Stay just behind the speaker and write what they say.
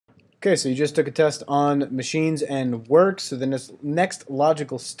Okay, so you just took a test on machines and work, so the next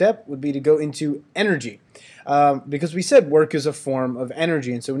logical step would be to go into energy. Because we said work is a form of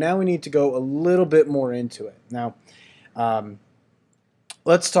energy, and so now we need to go a little bit more into it. Now,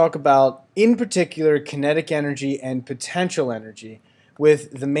 let's talk about, in particular, kinetic energy and potential energy,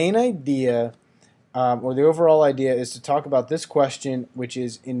 with the main idea, or the overall idea, is to talk about this question, which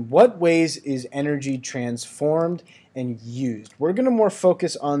is, in what ways is energy transformed and used? We're going to more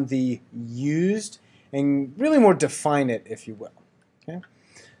focus on the used and really more define it, if you will. Okay,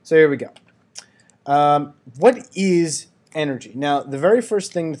 so here we go. What is energy? Now, the very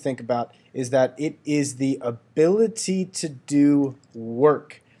first thing to think about is that it is the ability to do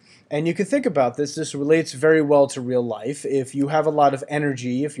work. And you can think about this. This relates very well to real life. If you have a lot of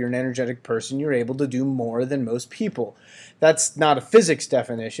energy, if you're an energetic person, you're able to do more than most people. That's not a physics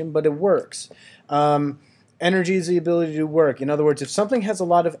definition, but it works. Energy is the ability to do work. In other words, if something has a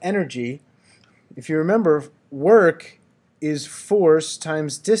lot of energy, if you remember, work is force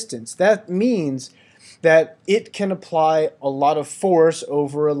times distance. That means that it can apply a lot of force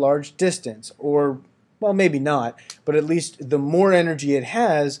over a large distance, or, well, maybe not, but at least the more energy it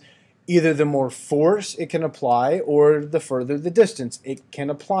has, either the more force it can apply, or the further the distance it can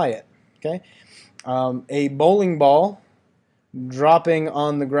apply it. Okay, a bowling ball dropping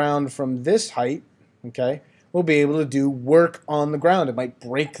on the ground from this height, okay, will be able to do work on the ground. It might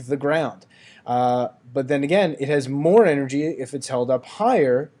break the ground, but then again, it has more energy if it's held up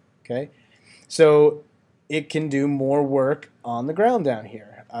higher. Okay, so it can do more work on the ground down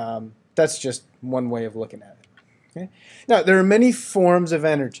here. That's just one way of looking at it. Okay, now there are many forms of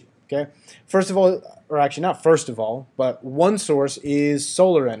energy. Okay, first of all, or actually not first of all, but one source is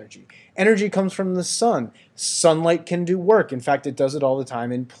solar energy. Energy comes from the sun. Sunlight can do work. In fact, it does it all the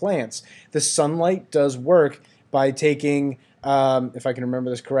time in plants. The sunlight does work by taking, if I can remember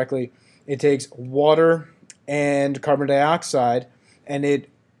this correctly, it takes water and carbon dioxide, and it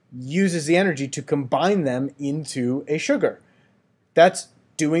uses the energy to combine them into a sugar. That's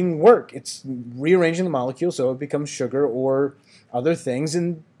doing work. It's rearranging the molecule so it becomes sugar or other things,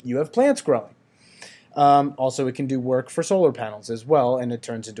 and you have plants growing. Also, it can do work for solar panels as well, and it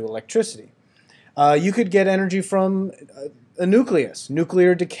turns into electricity. You could get energy from a nucleus,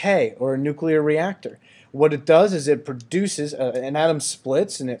 nuclear decay, or a nuclear reactor. What it does is it produces, an atom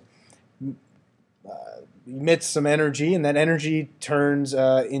splits, and it emits some energy, and that energy turns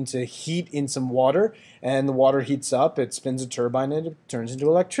into heat in some water, and the water heats up, it spins a turbine, and it turns into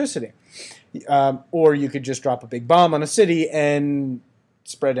electricity. Or you could just drop a big bomb on a city and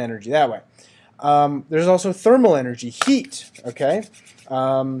spread energy that way. There's also thermal energy, heat, okay?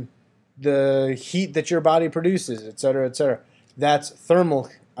 The heat that your body produces, etc., etc. That's thermal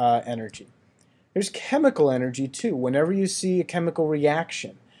energy. There's chemical energy, too. Whenever you see a chemical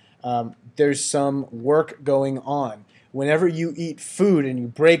reaction, there's some work going on. Whenever you eat food and you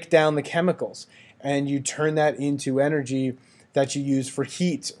break down the chemicals and you turn that into energy that you use for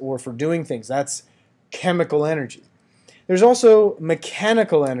heat or for doing things, that's chemical energy. There's also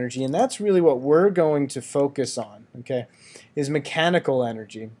mechanical energy, and that's really what we're going to focus on, okay, is mechanical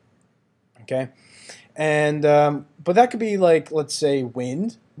energy, okay? And, but that could be like, let's say,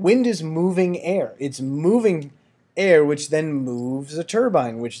 wind. Wind is moving air. It's moving air, which then moves a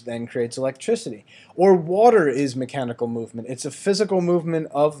turbine, which then creates electricity. Or water is mechanical movement. It's a physical movement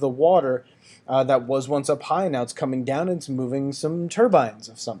of the water that was once up high, now it's coming down, and it's moving some turbines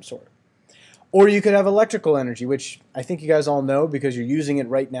of some sort. Or you could have electrical energy, which I think you guys all know because you're using it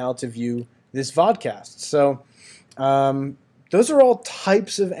right now to view this Vodcast. So those are all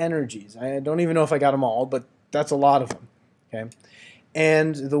types of energies. I don't even know if I got them all, but that's a lot of them. Okay,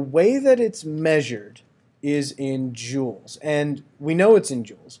 and the way that it's measured is in joules. And we know it's in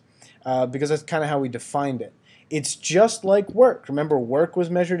joules because that's kind of how we defined it. It's just like work. Remember, work was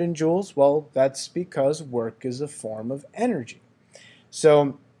measured in joules? Well, that's because work is a form of energy.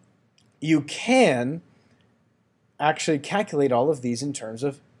 So you can actually calculate all of these in terms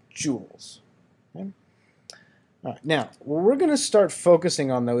of joules. Okay? All right. Now, what we're going to start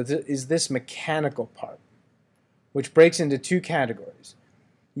focusing on, though, is this mechanical part, which breaks into two categories.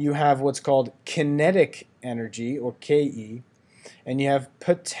 You have what's called kinetic energy, or Ke, and you have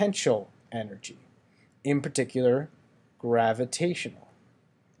potential energy, in particular, gravitational.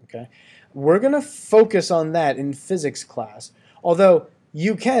 Okay? We're going to focus on that in physics class, although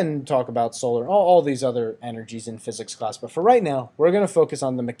you can talk about solar, all these other energies in physics class, but for right now, we're going to focus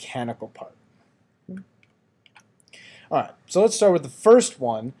on the mechanical part. All right, so let's start with the first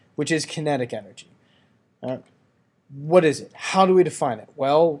one, which is kinetic energy. All right. What is it? How do we define it?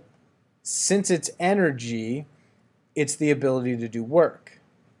 Well, since it's energy, it's the ability to do work.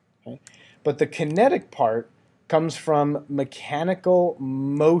 Okay? But the kinetic part comes from mechanical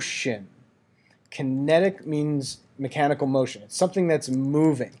motion. Kinetic means mechanical motion. It's something that's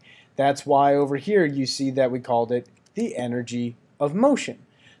moving. That's why over here you see that we called it the energy of motion.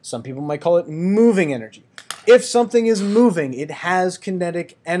 Some people might call it moving energy. If something is moving, it has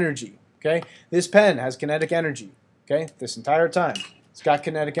kinetic energy. Okay? This pen has kinetic energy. Okay? This entire time, it's got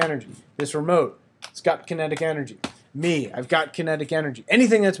kinetic energy. This remote, it's got kinetic energy. Me, I've got kinetic energy.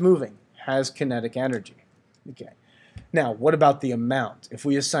 Anything that's moving has kinetic energy. Okay. Now, what about the amount? If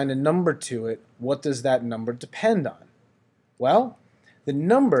we assign a number to it, what does that number depend on? Well, the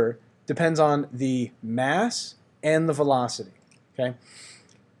number depends on the mass and the velocity. Okay?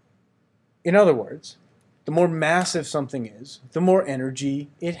 In other words, the more massive something is, the more energy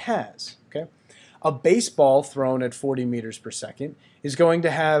it has. Okay? A baseball thrown at 40 meters per second is going to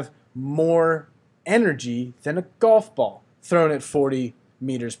have more energy than a golf ball thrown at 40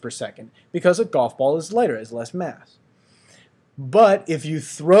 meters per second because a golf ball is lighter, has less mass. But if you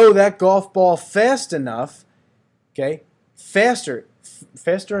throw that golf ball fast enough, okay, faster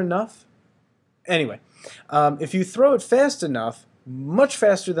enough? Anyway, if you throw it fast enough, much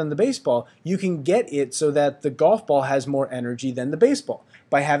faster than the baseball, you can get it so that the golf ball has more energy than the baseball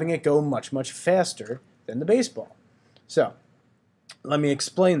by having it go much, much faster than the baseball. So, let me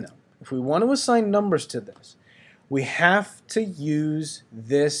explain them. If we want to assign numbers to this, we have to use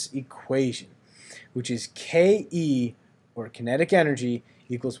this equation, which is Ke, or kinetic energy,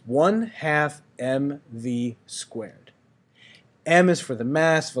 equals 1/2 mv squared. M is for the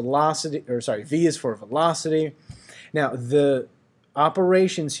mass, velocity, or sorry, V is for velocity. Now, the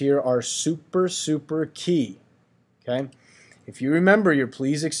operations here are super, super key. Okay? If you remember your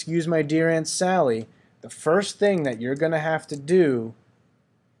Please Excuse My Dear Aunt Sally, the first thing that you're going to have to do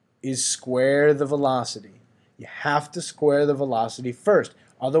is square the velocity. You have to square the velocity first.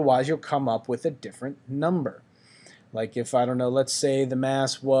 Otherwise, you'll come up with a different number. Like if, I don't know, let's say the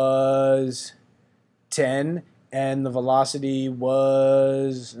mass was 10 and the velocity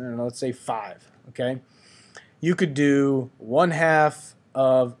was, I don't know, let's say 5, okay? You could do 1/2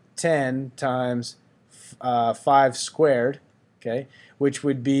 of 10 times 5 squared, okay? Which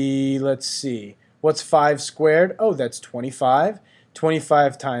would be, let's see, what's 5 squared? Oh, that's 25.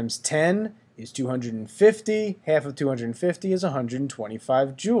 25 times 10 is 250. Half of 250 is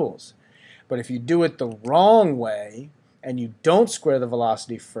 125 joules. But if you do it the wrong way, and you don't square the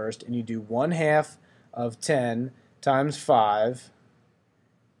velocity first, and you do 1/2 of 10 times 5,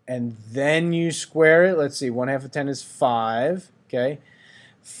 and then you square it, let's see, 1/2 of 10 is 5, okay?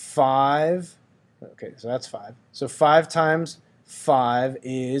 5, okay, so that's 5. So 5 times 5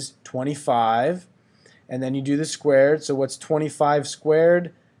 is 25, and then you do the squared, so what's 25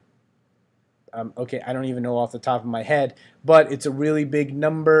 squared? Okay, I don't even know off the top of my head, but it's a really big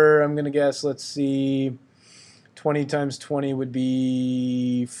number. I'm going to guess, let's see, 20 times 20 would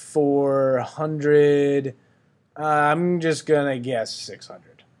be 400. I'm just going to guess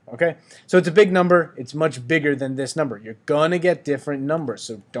 600. Okay, so it's a big number. It's much bigger than this number. You're going to get different numbers,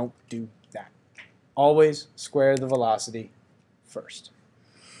 so don't do that. Always square the velocity first.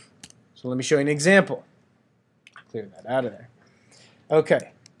 So let me show you an example. Clear that out of there.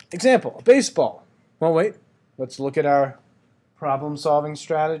 Okay. Example, a baseball. Well, wait, let's look at our problem-solving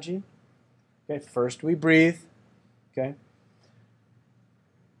strategy. Okay, first we breathe, okay?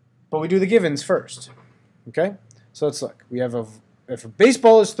 But we do the givens first, okay? So let's look. We have if a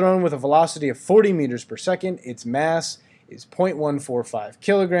baseball is thrown with a velocity of 40 meters per second, its mass is 0.145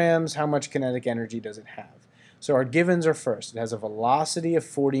 kilograms. How much kinetic energy does it have? So our givens are first. It has a velocity of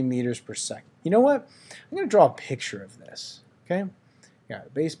 40 meters per second. You know what? I'm going to draw a picture of this, okay? Got a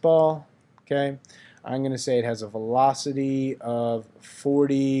baseball, okay? I'm going to say it has a velocity of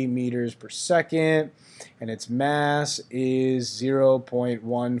 40 meters per second, and its mass is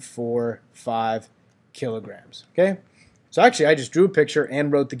 0.145 kilograms, okay? So actually, I just drew a picture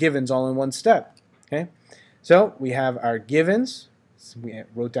and wrote the givens all in one step, okay? So we have our givens. So we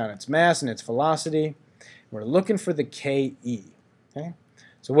wrote down its mass and its velocity. We're looking for the Ke, okay?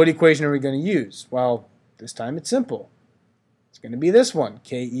 So what equation are we going to use? Well, this time it's simple. It's going to be this one,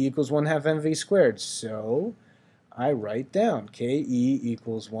 Ke equals 1/2 mv squared. So I write down Ke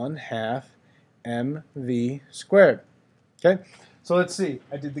equals 1/2 mv squared. Okay, so let's see.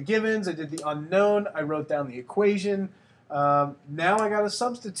 I did the givens, I did the unknown, I wrote down the equation. Now I got to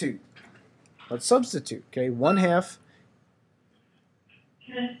substitute. Let's substitute. Okay, 1/2.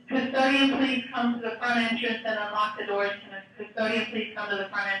 Custodian, please come to the front entrance and unlock the doors. Custodian, please come to the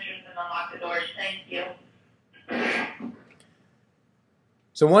front entrance and unlock the doors. Thank you.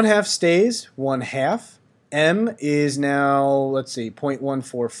 So 1/2 stays 1/2. M is now, let's see,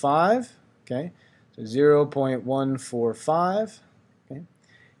 0.145, okay? So 0.145, okay,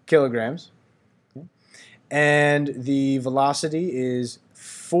 kilograms. Okay? And the velocity is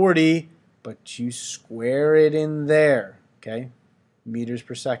 40, but you square it in there, okay? Meters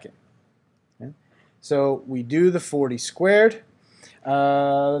per second. Okay? So we do the 40 squared.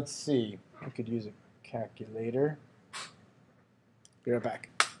 Let's see. I could use a calculator. Be right back.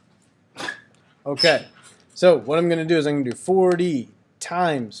 Okay. So what I'm going to do is I'm going to do 40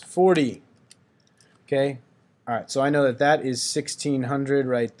 times 40. Okay. All right. So I know that that is 1600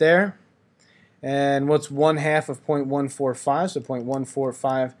 right there. And what's 1/2 of 0.145? So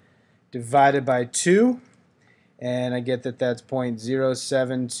 0.145 divided by 2. And I get that that's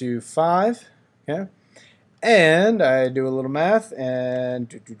 0.0725. Okay. And I do a little math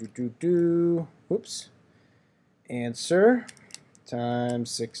and whoops. Answer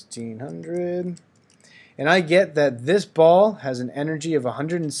times 1600. And I get that this ball has an energy of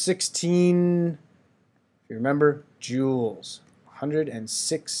 116, if you remember, joules.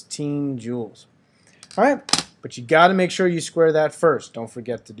 116 joules. All right, but you got to make sure you square that first. Don't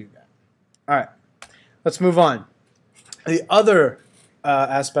forget to do that. All right, let's move on. The other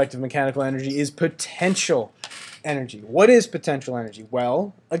aspect of mechanical energy is potential energy. What is potential energy?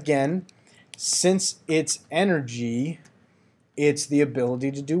 Well, again, since it's energy, it's the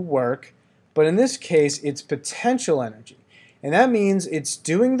ability to do work, but in this case, it's potential energy. And that means it's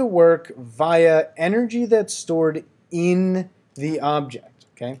doing the work via energy that's stored in the object,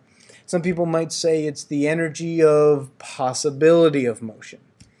 okay? Some people might say it's the energy of possibility of motion,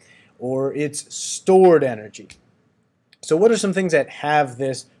 or it's stored energy. So what are some things that have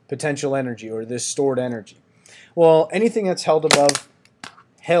this potential energy or this stored energy? Well, anything that's held above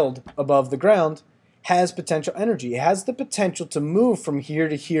the ground has potential energy. It has the potential to move from here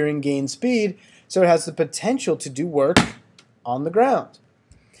to here and gain speed, so it has the potential to do work on the ground.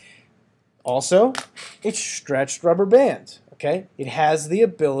 Also, it's stretched rubber band. Okay, it has the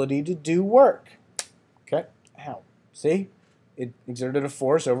ability to do work. Okay, how? See, it exerted a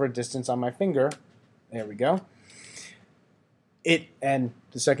force over a distance on my finger. There we go. And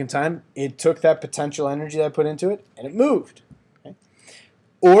the second time, it took that potential energy that I put into it, and it moved. Okay?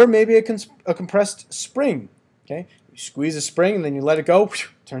 Or maybe a compressed spring. Okay, you squeeze a spring and then you let it go,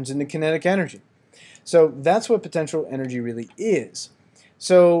 turns into kinetic energy. So that's what potential energy really is.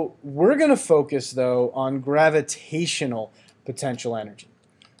 So we're going to focus, though, on gravitational potential energy.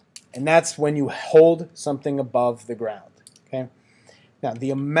 And that's when you hold something above the ground. Okay? Now, the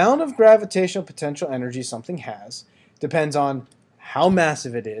amount of gravitational potential energy something has depends on how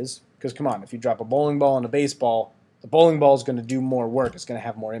massive it is. Because, come on, if you drop a bowling ball and a baseball, the bowling ball is going to do more work. It's going to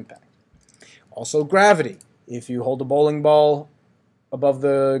have more impact. Also, gravity. If you hold a bowling ball above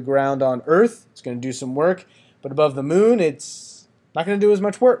the ground on Earth, it's going to do some work. But above the moon, it's not going to do as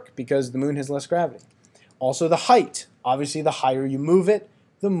much work because the moon has less gravity. Also, the height. Obviously, the higher you move it,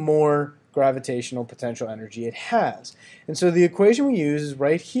 the more gravitational potential energy it has. And so the equation we use is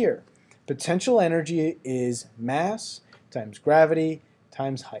right here. Potential energy is mass times gravity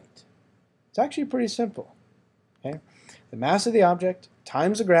times height. It's actually pretty simple. Okay? The mass of the object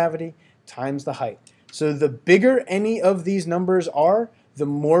times the gravity times the height. So the bigger any of these numbers are, the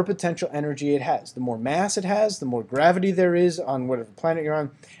more potential energy it has. The more mass it has, the more gravity there is on whatever planet you're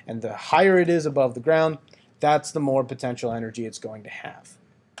on, and the higher it is above the ground, that's the more potential energy it's going to have.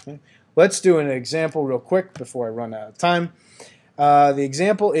 Okay? Let's do an example real quick before I run out of time. The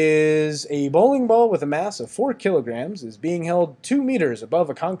example is a bowling ball with a mass of 4 kilograms is being held 2 meters above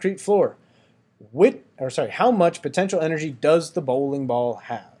a concrete floor. How much potential energy does the bowling ball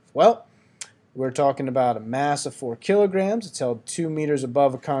have? Well, we're talking about a mass of 4 kilograms. It's held 2 meters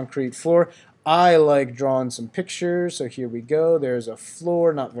above a concrete floor. I like drawing some pictures, so here we go. There's a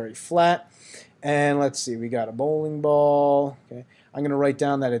floor, not very flat. And let's see, we got a bowling ball. Okay. I'm going to write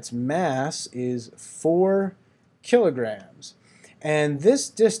down that its mass is 4 kilograms. And this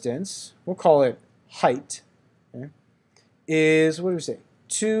distance, we'll call it height, okay, is, what do we say,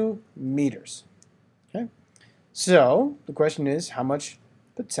 2 meters. Okay. So the question is, how much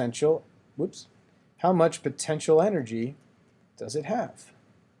potential energy does it have?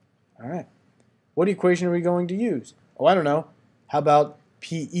 All right. What equation are we going to use? Oh, I don't know. How about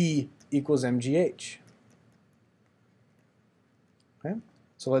PE equals mgh? Okay.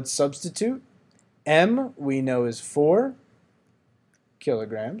 So let's substitute. M we know is 4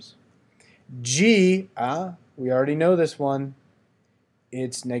 kilograms. G, we already know this one.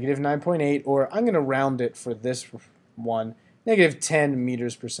 It's negative 9.8, or I'm going to round it for this one, negative 10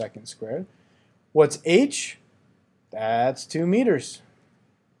 meters per second squared. What's H? That's 2 meters.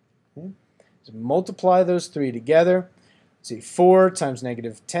 Okay. So multiply those three together. Let's see, 4 times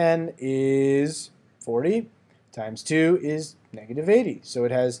negative 10 is 40, times 2 is negative 80. So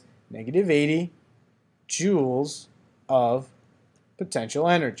it has negative 80 joules of potential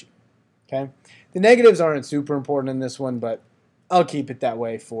energy. Okay, the negatives aren't super important in this one, but I'll keep it that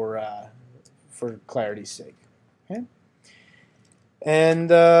way for clarity's sake. Okay, and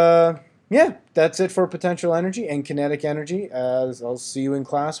yeah, that's it for potential energy and kinetic energy. I'll see you in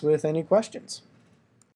class with any questions.